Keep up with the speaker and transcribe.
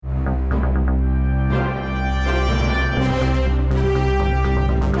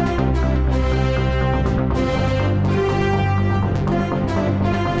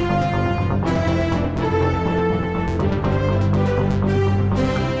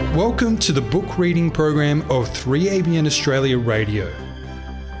Welcome to the book reading program of 3ABN Australia Radio.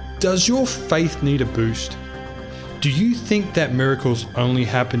 Does your faith need a boost? Do you think that miracles only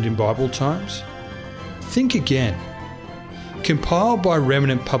happened in Bible times? Think again. Compiled by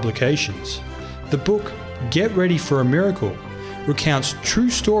Remnant Publications, the book Get Ready for a Miracle recounts true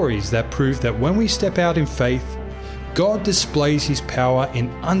stories that prove that when we step out in faith, God displays His power in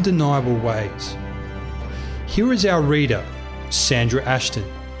undeniable ways. Here is our reader, Sandra Ashton.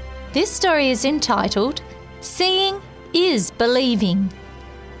 This story is entitled, Seeing is Believing.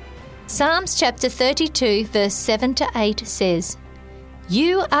 Psalms chapter 32 verse 7 to 8 says,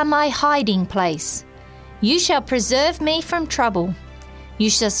 You are my hiding place. You shall preserve me from trouble. You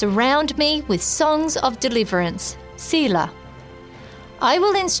shall surround me with songs of deliverance. Selah. I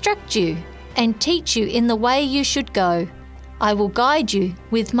will instruct you and teach you in the way you should go. I will guide you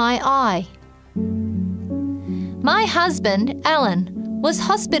with my eye. My husband, Alan, was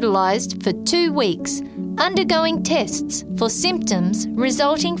hospitalised for 2 weeks, undergoing tests for symptoms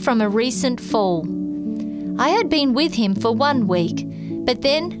resulting from a recent fall. I had been with him for 1 week, but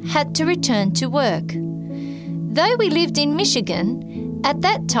then had to return to work. Though we lived in Michigan, at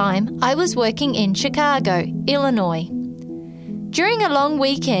that time I was working in Chicago, Illinois. During a long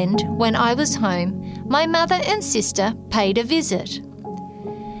weekend when I was home, my mother and sister paid a visit.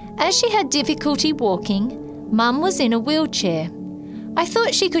 As she had difficulty walking, Mum was in a wheelchair. I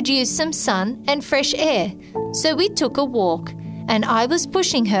thought she could use some sun and fresh air, so we took a walk, and I was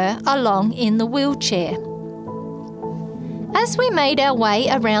pushing her along in the wheelchair. As we made our way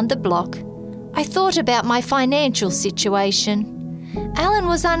around the block, I thought about my financial situation. Alan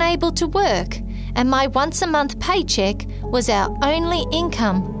was unable to work, and my once-a-month paycheck was our only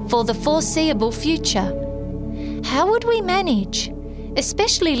income for the foreseeable future. How would we manage,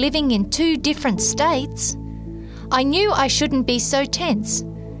 especially living in 2 different states? I knew I shouldn't be so tense.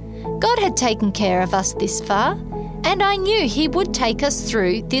 God had taken care of us this far, and I knew He would take us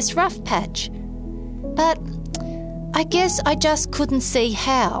through this rough patch. But I guess I just couldn't see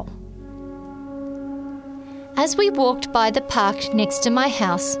how. As we walked by the park next to my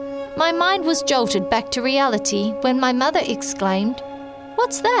house, my mind was jolted back to reality when my mother exclaimed,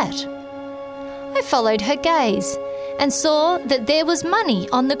 "What's that?" I followed her gaze and saw that there was money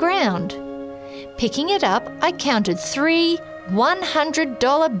on the ground. Picking it up, I counted 3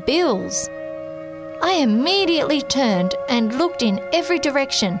 $100 bills. I immediately turned and looked in every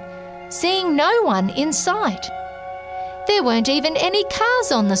direction, seeing no one in sight. There weren't even any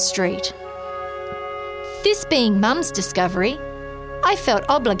cars on the street. This being Mum's discovery, I felt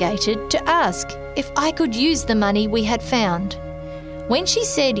obligated to ask if I could use the money we had found. When she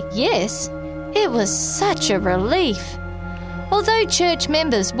said yes, it was such a relief. Although church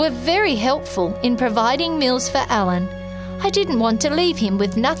members were very helpful in providing meals for Alan, I didn't want to leave him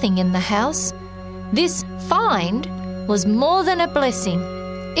with nothing in the house. This find was more than a blessing.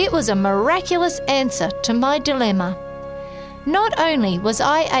 It was a miraculous answer to my dilemma. Not only was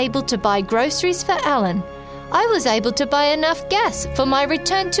I able to buy groceries for Alan, I was able to buy enough gas for my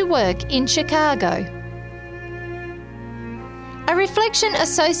return to work in Chicago. A reflection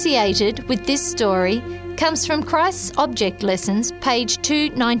associated with this story comes from Christ's Object Lessons, page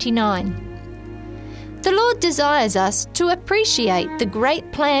 299. The Lord desires us to appreciate the great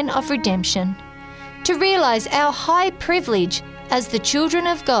plan of redemption, to realise our high privilege as the children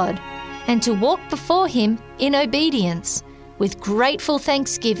of God, and to walk before Him in obedience with grateful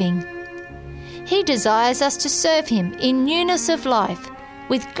thanksgiving. He desires us to serve Him in newness of life,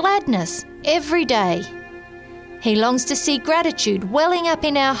 with gladness every day. He longs to see gratitude welling up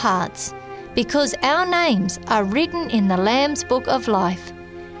in our hearts, because our names are written in the Lamb's Book of Life,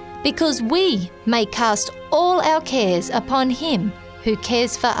 because we may cast all our cares upon Him who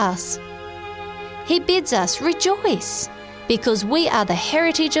cares for us. He bids us rejoice, because we are the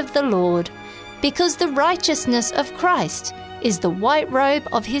heritage of the Lord, because the righteousness of Christ is the white robe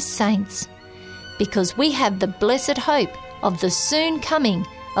of His saints, because we have the blessed hope of the soon coming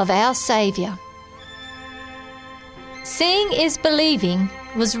of our Saviour. Seeing is Believing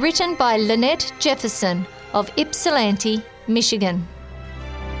was written by Lynette Jefferson of Ypsilanti, Michigan.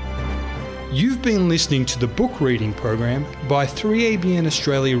 You've been listening to the book reading program by 3ABN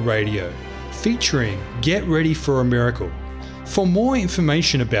Australia Radio, featuring Get Ready for a Miracle. For more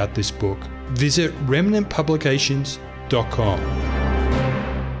information about this book, visit remnantpublications.com.